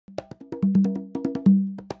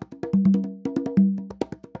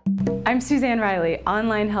I'm Suzanne Reilley,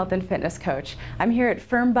 online health and fitness coach. I'm here at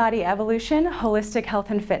Firm Body Evolution, Holistic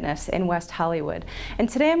Health and Fitness in West Hollywood. And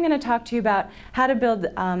today I'm going to talk to you about how to build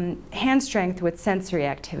hand strength with sensory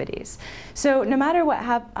activities. So no matter what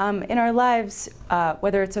in our lives,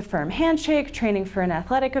 whether it's a firm handshake, training for an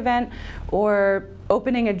athletic event, or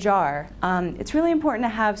opening a jar, it's really important to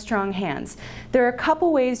have strong hands. There are a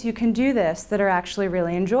couple ways you can do this that are actually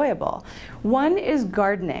really enjoyable. One is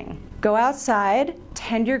gardening. Go outside,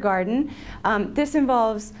 tend your garden. This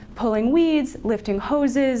involves pulling weeds, lifting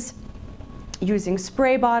hoses, using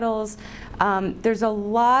spray bottles. There's a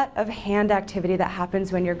lot of hand activity that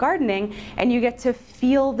happens when you're gardening, and you get to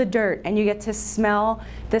feel the dirt and you get to smell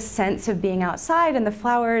the sense of being outside and the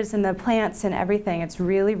flowers and the plants and everything. It's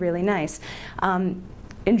really, really nice.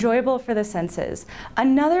 Enjoyable for the senses.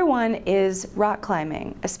 Another one is rock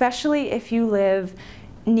climbing, especially if you live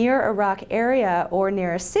near a rock area or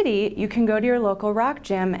near a city. You can go to your local rock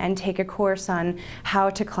gym and take a course on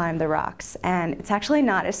how to climb the rocks, and it's actually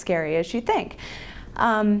not as scary as you think.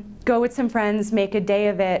 Go with some friends, make a day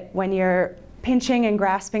of it when you're pinching and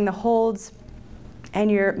grasping the holds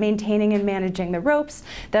and you're maintaining and managing the ropes.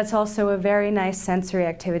 That's also a very nice sensory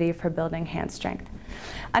activity for building hand strength.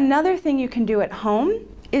 Another thing you can do at home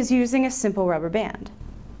is using a simple rubber band.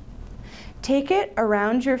 Take it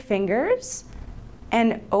around your fingers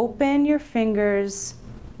and open your fingers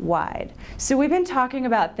wide. So we've been talking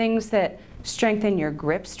about things that strengthen your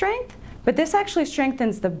grip strength, but this actually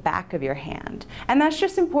strengthens the back of your hand. And that's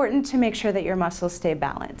just important to make sure that your muscles stay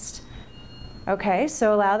balanced. Okay,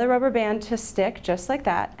 so allow the rubber band to stick just like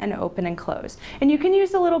that and open and close. And you can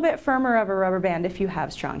use a little bit firmer of a rubber band if you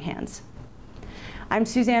have strong hands. I'm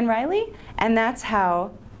Suzanne Reilley, and that's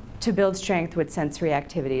how to build strength with sensory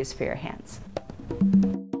activities for your hands.